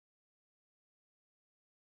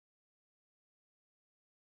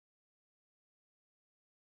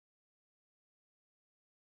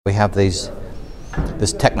We have this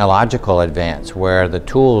technological advance where the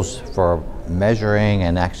tools for measuring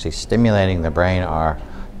and actually stimulating the brain are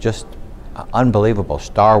just unbelievable,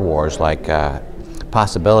 Star Wars-like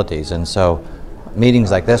possibilities. And so meetings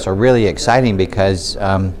like this are really exciting because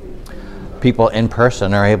people in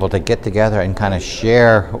person are able to get together and kind of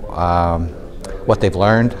share what they've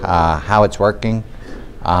learned, how it's working,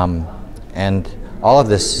 and all of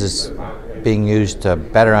this is being used to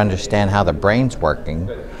better understand how the brain's working.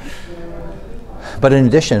 But in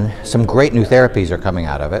addition, some great new therapies are coming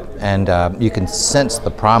out of it, and you can sense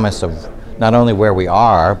the promise of not only where we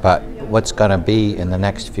are, but what's going to be in the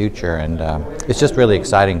next future, and it's just really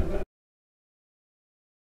exciting.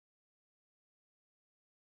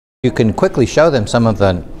 You can quickly show them some of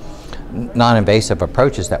the non-invasive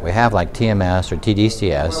approaches that we have, like TMS or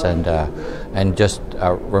TDCS, and just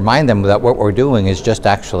remind them that what we're doing is just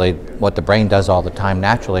actually what the brain does all the time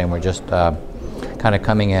naturally, and we're just kind of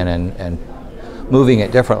coming in and moving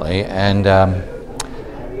it differently. And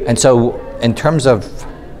so in terms of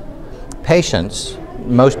patients,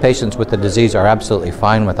 most patients with the disease are absolutely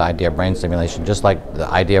fine with the idea of brain stimulation, just like the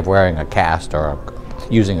idea of wearing a cast or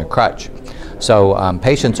using a crutch. So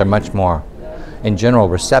patients are much more, in general,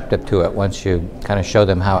 receptive to it once you kind of show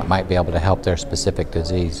them how it might be able to help their specific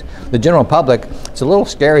disease. The general public, it's a little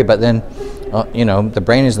scary, but then, you know, the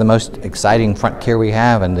brain is the most exciting frontier we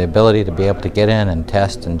have, and the ability to be able to get in and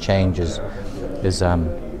test and change is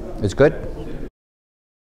good.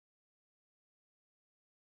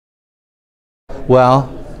 Well,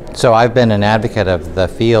 so I've been an advocate of the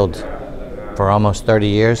field for almost 30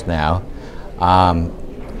 years now,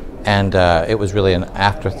 and it was really an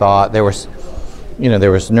afterthought. There was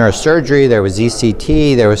neurosurgery, there was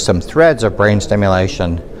ECT, there was some threads of brain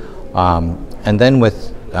stimulation, and then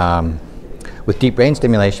with deep brain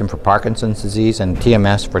stimulation for Parkinson's disease and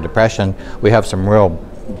TMS for depression, we have some real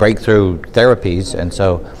breakthrough therapies, and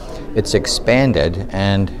so it's expanded,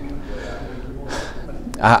 and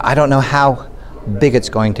I don't know how big it's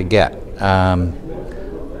going to get.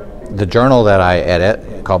 The journal that I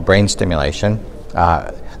edit, called Brain Stimulation,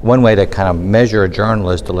 one way to kind of measure a journal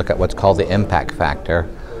is to look at what's called the impact factor.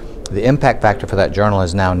 The impact factor for that journal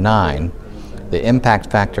is now 9. The impact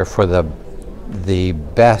factor for the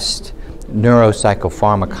best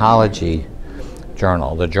neuropsychopharmacology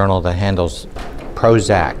journal, the journal that handles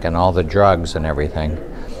Prozac and all the drugs and everything,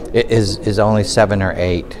 it is only 7 or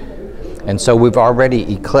 8. And so we've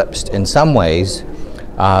already eclipsed, in some ways,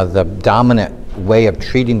 the dominant way of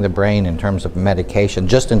treating the brain in terms of medication,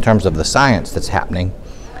 just in terms of the science that's happening.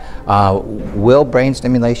 Will brain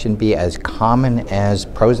stimulation be as common as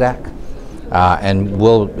Prozac? And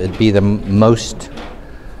will it be the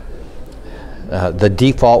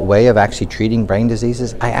default way of actually treating brain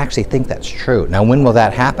diseases? I actually think that's true. Now, when will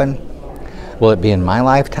that happen? Will it be in my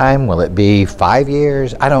lifetime? Will it be 5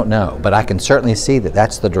 years? I don't know, but I can certainly see that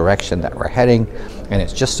that's the direction that we're heading, and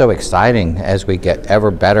it's just so exciting as we get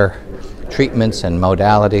ever better treatments and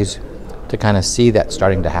modalities to kind of see that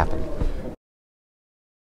starting to happen.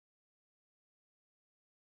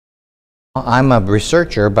 I'm a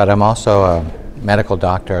researcher, but I'm also a medical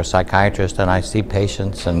doctor, a psychiatrist, and I see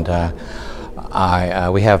patients, and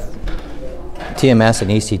we have TMS and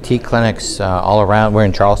ECT clinics all around. We're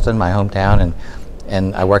in Charleston, my hometown,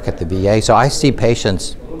 and I work at the VA, so I see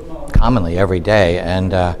patients commonly every day,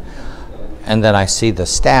 and then I see the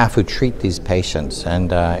staff who treat these patients,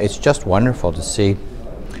 and it's just wonderful to see.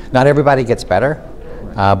 Not everybody gets better,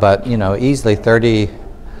 but you know, easily 30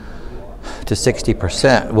 to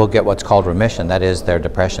 60% will get what's called remission. That is, their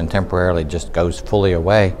depression temporarily just goes fully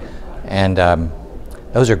away, and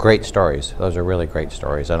those are great stories. Those are really great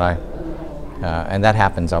stories, and that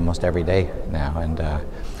happens almost every day now. And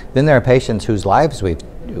then there are patients whose lives we've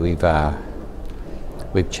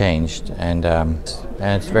changed, and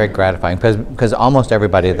it's very gratifying because almost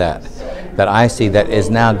everybody that I see that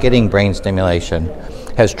is now getting brain stimulation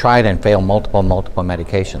has tried and failed multiple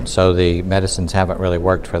medications. So the medicines haven't really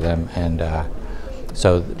worked for them, and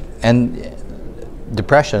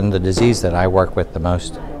depression, the disease that I work with the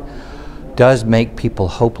most, does make people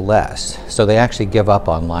hopeless. So they actually give up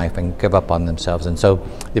on life and give up on themselves. And so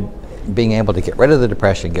being able to get rid of the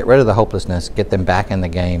depression, get rid of the hopelessness, get them back in the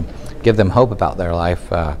game, give them hope about their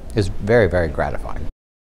life is very, very gratifying.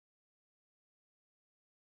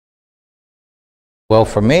 Well,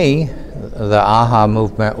 for me, the AHA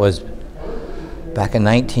movement was back in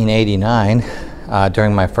 1989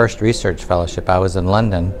 during my first research fellowship. I was in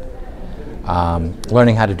London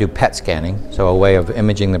learning how to do PET scanning, so a way of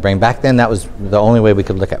imaging the brain. Back then that was the only way we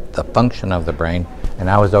could look at the function of the brain, and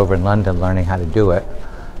I was over in London learning how to do it,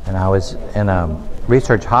 and I was in a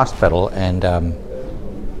research hospital, and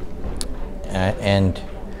and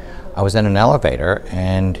I was in an elevator,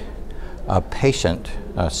 and a patient,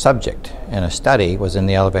 a subject in a study was in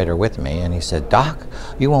the elevator with me, and he said, "Doc,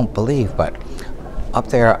 you won't believe, but up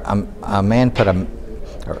there a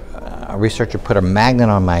researcher put a magnet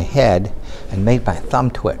on my head and made my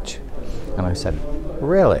thumb twitch." And I said,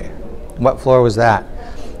 "Really? What floor was that?"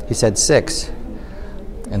 He said, 6.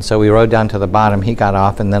 And so we rode down to the bottom, he got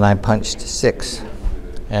off, and then I punched 6.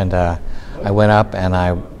 And I went up and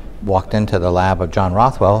I walked into the lab of John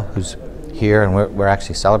Rothwell, who's here, and we're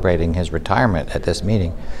actually celebrating his retirement at this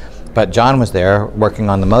meeting. But John was there working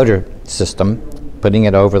on the motor system, putting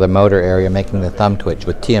it over the motor area, making the thumb twitch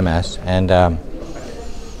with TMS. And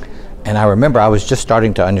I remember I was just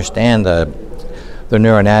starting to understand the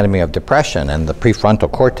neuroanatomy of depression and the prefrontal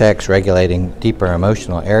cortex regulating deeper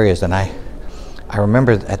emotional areas. And I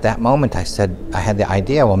remember at that moment I said, I had the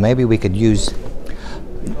idea, well, maybe we could use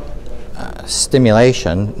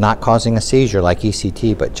stimulation, not causing a seizure like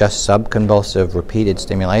ECT, but just subconvulsive repeated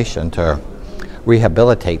stimulation to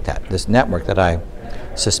rehabilitate this network that I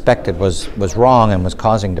suspected was wrong and was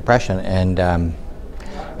causing depression. And I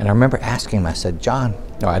remember asking him, I said, "John,"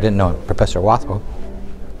 no, I didn't know Professor Rothwell,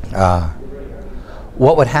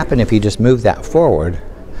 "what would happen if you just moved that forward?"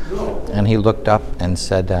 And he looked up and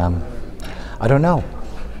said, "I don't know.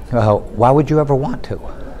 Why would you ever want to?"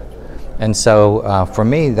 And so for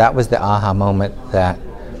me, that was the aha moment that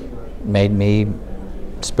made me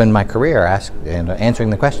spend my career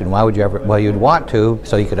answering the question, why would you ever? Well, you'd want to,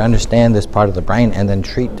 so you could understand this part of the brain and then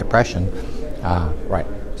treat depression. Right.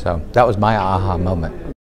 So that was my aha moment.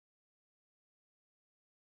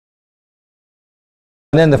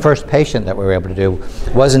 And then the first patient that we were able to do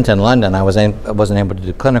wasn't in London. I wasn't able to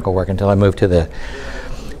do clinical work until I moved to the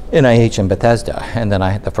NIH in Bethesda. And then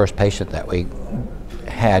I had the first patient that we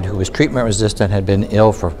had who was treatment resistant, had been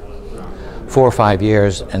ill for 4 or 5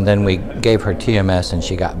 years, and then we gave her TMS and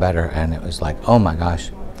she got better. And it was like, oh my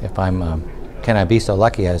gosh, if can I be so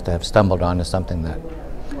lucky as to have stumbled onto something that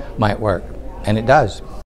might work? And it does.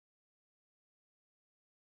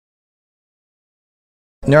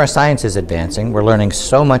 Neuroscience is advancing. We're learning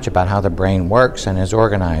so much about how the brain works and is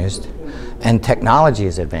organized, and technology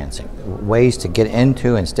is advancing. Ways to get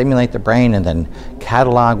into and stimulate the brain and then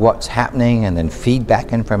catalog what's happening, and then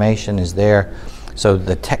feedback information is there. So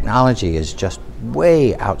the technology is just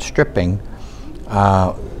way outstripping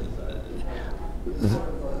the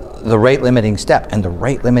rate limiting step, and the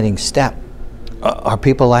rate limiting step are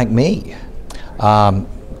people like me,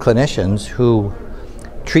 clinicians who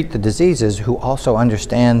treat the diseases, who also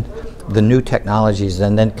understand the new technologies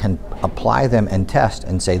and then can apply them and test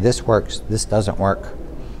and say this works, this doesn't work.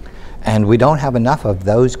 And we don't have enough of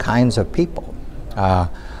those kinds of people.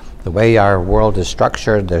 The way our world is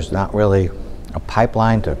structured, there's not really a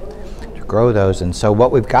pipeline to grow those. And so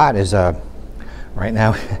what we've got is right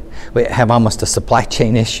now we have almost a supply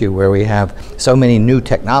chain issue where we have so many new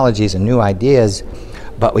technologies and new ideas,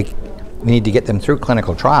 but we need to get them through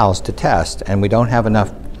clinical trials to test, and we don't have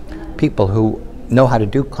enough people who know how to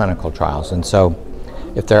do clinical trials. And so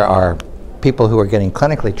if there are people who are getting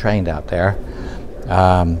clinically trained out there,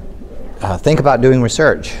 think about doing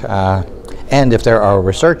research. And if there are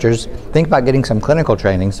researchers, think about getting some clinical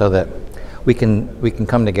training so that we can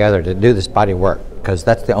come together to do this body work, because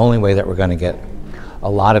that's the only way that we're going to get a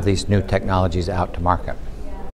lot of these new technologies out to market.